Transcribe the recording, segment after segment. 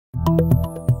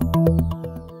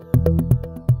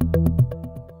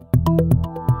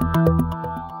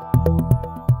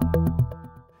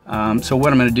So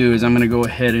what I'm going to do is I'm going to go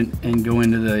ahead and go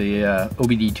into the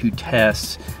OBD2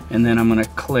 tests, and then I'm going to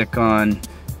click on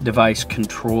device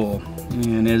control.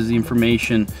 And as the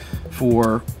information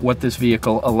for what this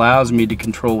vehicle allows me to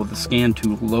control with the scan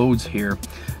tool loads here,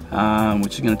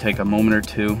 which is going to take a moment or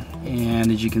two.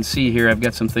 And as you can see here, I've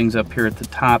got some things up here at the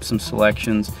top, some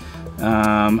selections.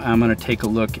 I'm going to take a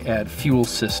look at fuel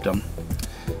system.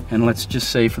 And let's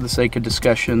just say, for the sake of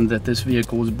discussion, that this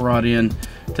vehicle was brought in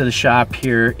to the shop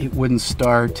here. It wouldn't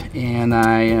start, and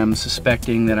I am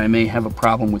suspecting that I may have a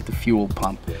problem with the fuel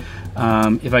pump.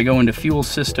 If I go into fuel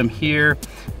system here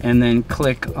and then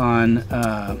click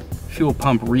on fuel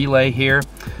pump relay here,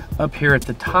 up here at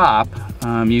the top,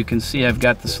 you can see I've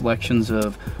got the selections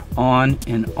of on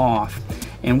and off.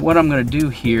 And what I'm going to do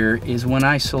here is, when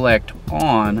I select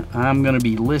on, I'm going to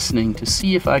be listening to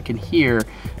see if I can hear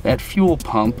that fuel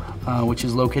pump, which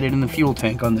is located in the fuel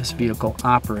tank on this vehicle,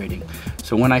 operating.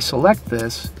 So when I select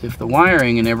this, if the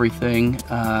wiring and everything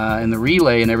and the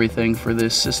relay and everything for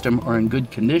this system are in good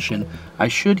condition, I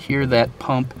should hear that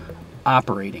pump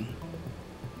operating.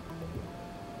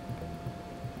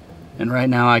 And right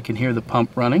now I can hear the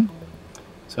pump running.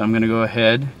 So I'm going to go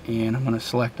ahead and I'm going to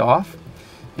select off.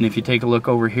 And if you take a look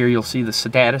over here, you'll see the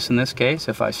status in this case.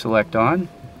 If I select on,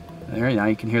 there, now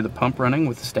you can hear the pump running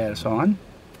with the status on.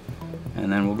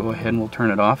 And then we'll go ahead and we'll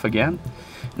turn it off again.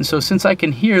 And so since I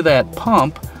can hear that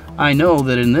pump, I know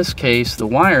that in this case the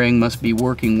wiring must be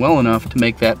working well enough to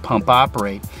make that pump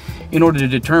operate. In order to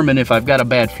determine if I've got a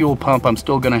bad fuel pump, I'm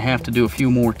still going to have to do a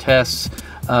few more tests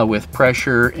with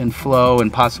pressure and flow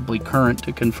and possibly current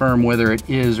to confirm whether it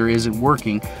is or isn't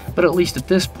working. But at least at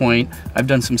this point, I've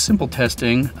done some simple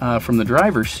testing from the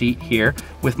driver's seat here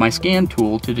with my scan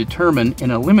tool to determine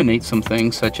and eliminate some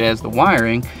things such as the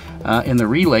wiring and the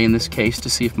relay in this case, to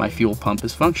see if my fuel pump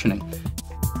is functioning.